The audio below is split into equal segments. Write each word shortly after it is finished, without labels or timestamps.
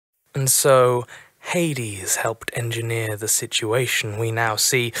And so Hades helped engineer the situation we now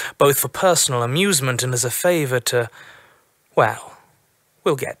see, both for personal amusement and as a favour to, well,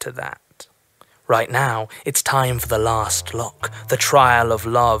 we'll get to that. Right now, it's time for the last look, the trial of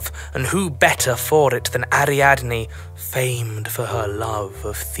love, and who better for it than Ariadne, famed for her love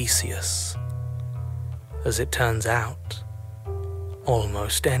of Theseus? As it turns out,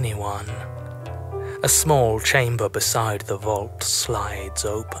 almost anyone. A small chamber beside the vault slides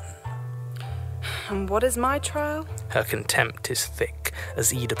open. And what is my trial? Her contempt is thick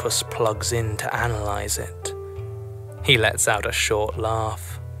as Oedipus plugs in to analyze it. He lets out a short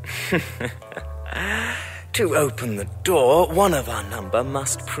laugh. To open the door, one of our number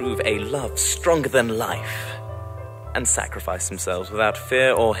must prove a love stronger than life and sacrifice themselves without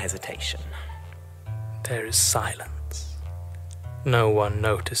fear or hesitation. There is silence. No one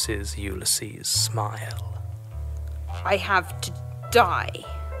notices Ulysses' smile. I have to die.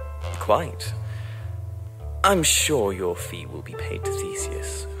 Quite. I'm sure your fee will be paid to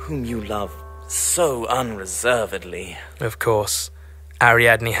Theseus, whom you love so unreservedly. Of course,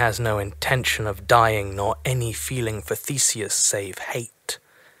 Ariadne has no intention of dying nor any feeling for Theseus save hate.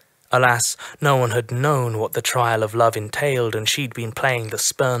 Alas, no one had known what the trial of love entailed, and she'd been playing the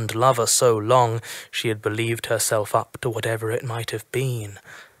spurned lover so long she had believed herself up to whatever it might have been.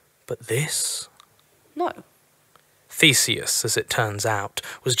 But this? No. Theseus, as it turns out,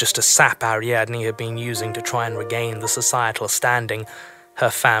 was just a sap Ariadne had been using to try and regain the societal standing her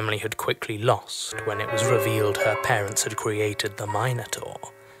family had quickly lost when it was revealed her parents had created the Minotaur,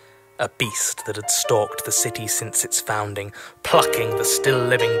 a beast that had stalked the city since its founding, plucking the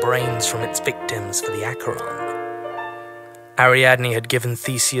still-living brains from its victims for the Acheron. Ariadne had given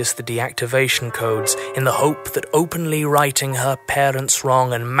Theseus the deactivation codes in the hope that openly righting her parents'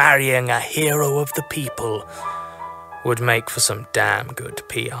 wrong and marrying a hero of the people would make for some damn good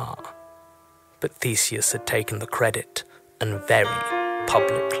PR. But Theseus had taken the credit and very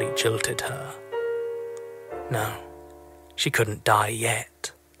publicly jilted her. No, she couldn't die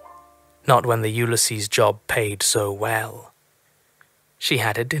yet. Not when the Ulysses job paid so well. She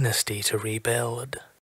had a dynasty to rebuild.